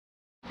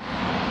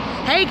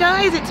Hey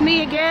guys, it's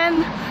me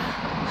again.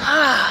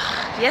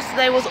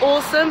 Yesterday was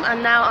awesome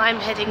and now I'm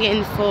heading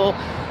in for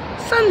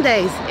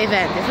Sunday's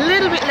event. It's a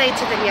little bit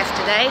later than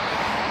yesterday.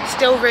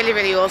 Still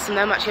really awesome.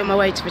 I'm actually on my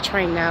way to the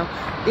train now.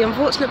 The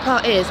unfortunate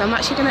part is I'm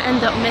actually going to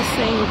end up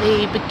missing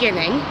the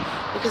beginning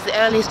because the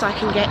earliest I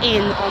can get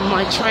in on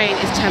my train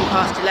is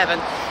 11:10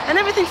 and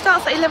everything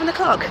starts at 11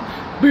 o'clock.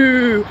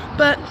 Boo!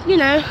 But you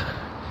know,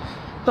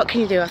 what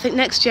can you do? I think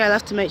next year I'll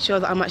have to make sure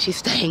that I'm actually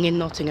staying in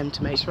Nottingham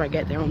to make sure I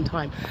get there on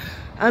time.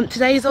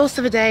 Today is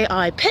also the day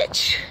I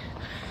pitch.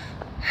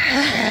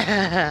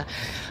 I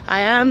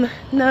am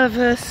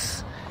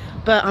nervous,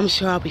 but I'm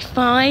sure I'll be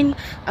fine.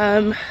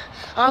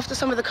 After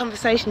some of the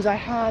conversations I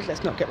had,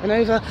 let's not get run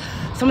over,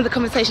 some of the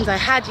conversations I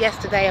had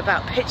yesterday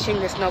about pitching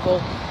this novel,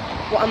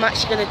 what I'm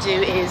actually going to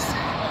do is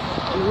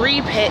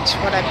re-pitch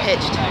what I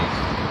pitched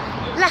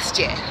last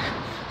year.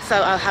 So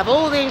I'll have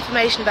all the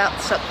information about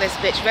Suck This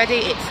Bitch ready.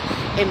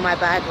 It's in my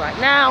bag right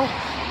now,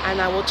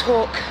 and I will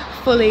talk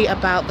fully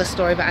about the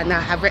story that I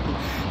now have written,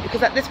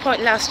 because at this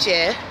point last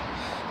year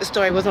the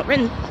story was not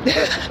written.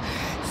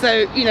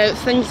 So you know,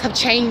 things have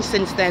changed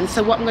since then.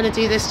 So what I'm going to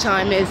do this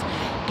time is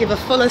give a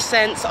fuller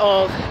sense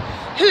of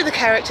who the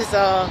characters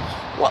are,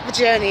 what the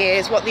journey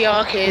is, what the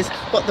arc is,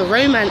 what the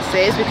romance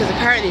is, because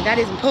apparently that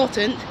is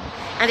important,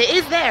 and it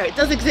is there, it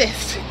does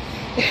exist.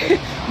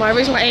 My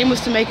original aim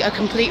was to make it a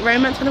complete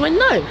romance, and I went,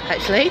 no,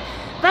 actually,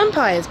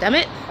 vampires, damn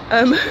it.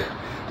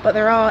 But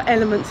there are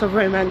elements of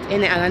romance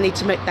in it, and I need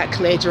to make that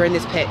clear during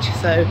this pitch.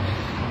 So,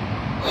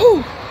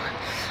 whew,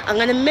 I'm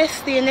going to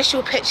miss the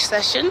initial pitch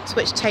sessions,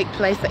 which take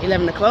place at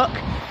 11 o'clock.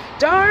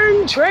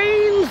 Darn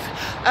trains!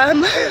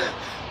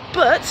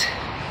 But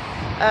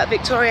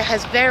Victoria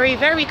has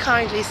very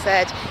kindly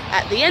said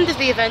at the end of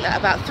the event at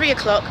about 3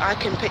 o'clock I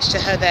can pitch to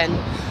her then,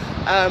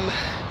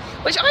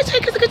 which I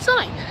take as a good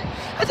sign.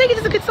 I take it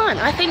as a good sign.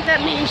 I think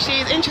that means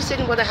she's interested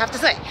in what I have to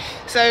say.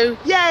 So,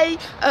 yay!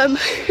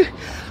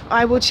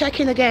 I will check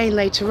in again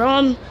later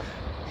on,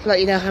 let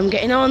you know how I'm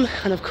getting on,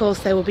 and of course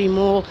there will be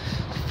more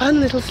fun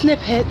little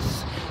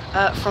snippets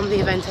from the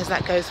event as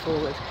that goes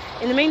forward.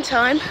 In the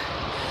meantime,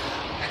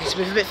 I need to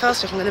move a bit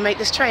faster if I'm going to make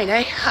this train,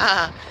 eh?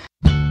 Ha!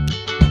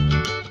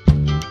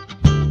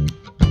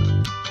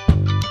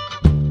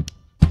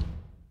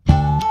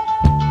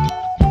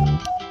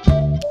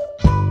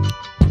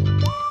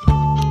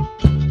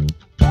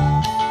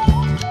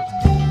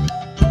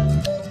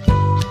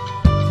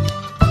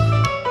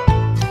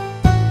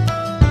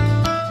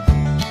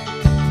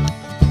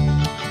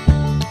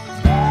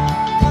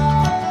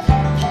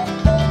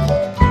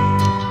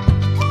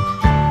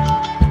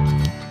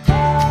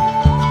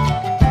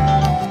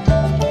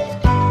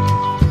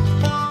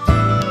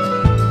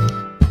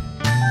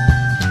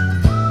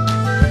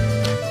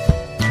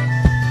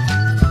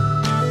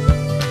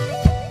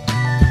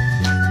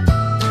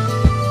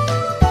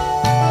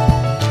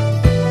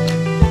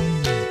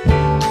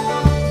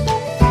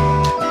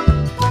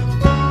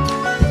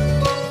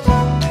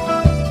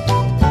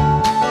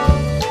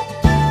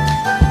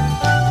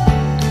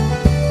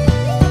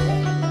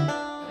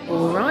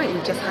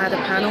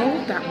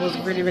 That was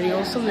really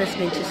awesome,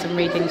 listening to some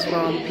readings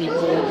from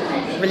people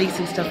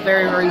releasing stuff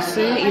very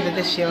soon, either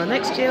this year or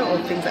next year, or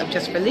things that have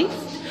just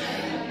released.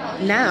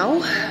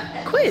 Now,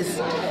 quiz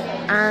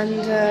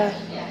and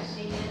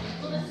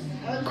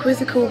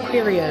quizzical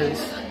querios,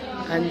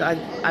 and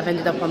I've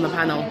ended up on the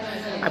panel.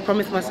 I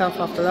promised myself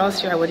after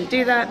last year I wouldn't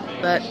do that,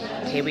 but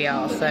here we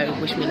are, so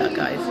wish me luck,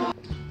 guys.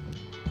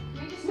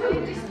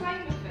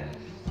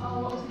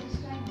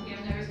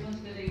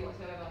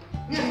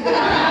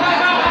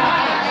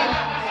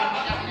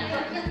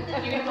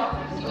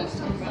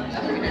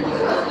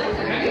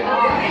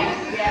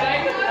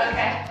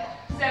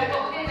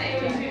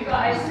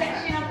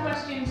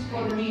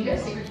 For the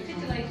readers,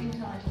 titillating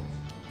titles.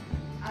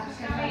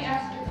 Can we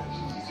ask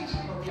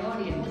for the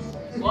audience?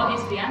 What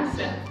is the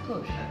answer?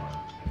 Push.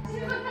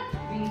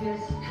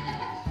 Readers.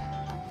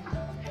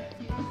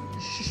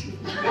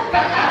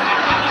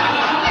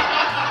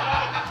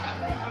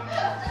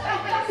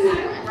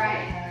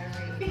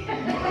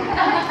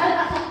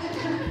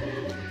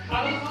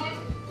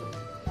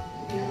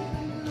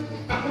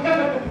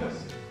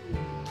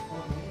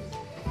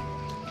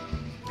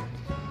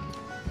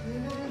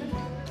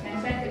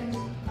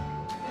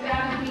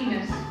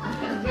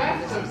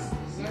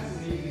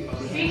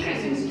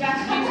 Secrets and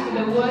strategies for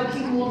the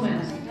working woman.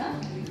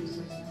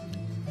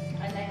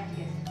 And they have to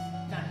guess.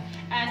 No.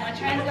 And I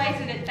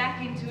translated it back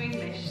into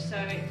English, so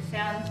it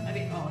sounds a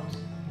bit odd.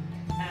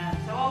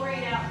 So I'll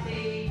read out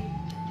the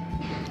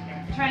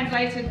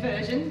translated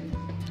version,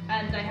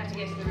 and they have to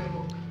guess the real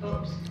book.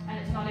 Oops. And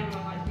it's not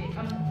everyone like this.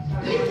 I'm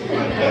sorry.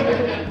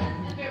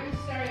 A bit of a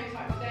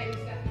stereotype today is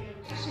definitely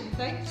a fashion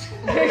thing.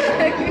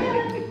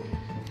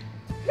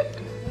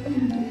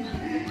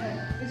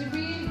 It's a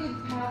really good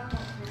PowerPoint.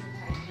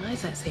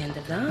 Guys, that's the end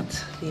of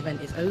that. The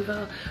event is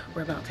over.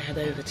 We're about to head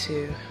over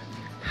to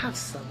have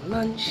some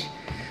lunch.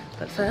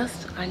 But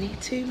first, I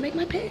need to make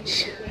my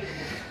pitch.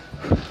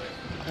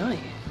 Right.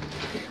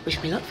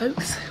 Wish me luck,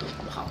 folks.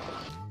 Wow.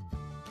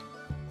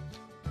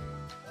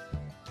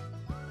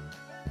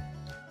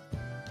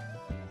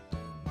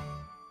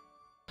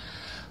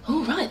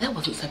 All right, that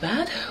wasn't so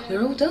bad.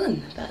 We're all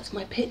done. That's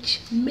my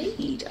pitch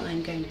made.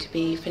 I'm going to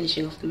be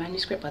finishing off the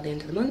manuscript by the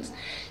end of the month,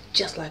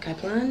 just like I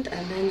planned,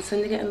 and then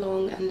sending it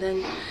along, and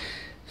then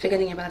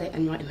forgetting about it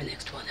and writing the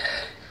next one.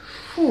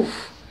 Whew.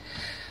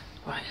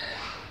 Right,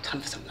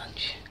 time for some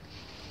lunch.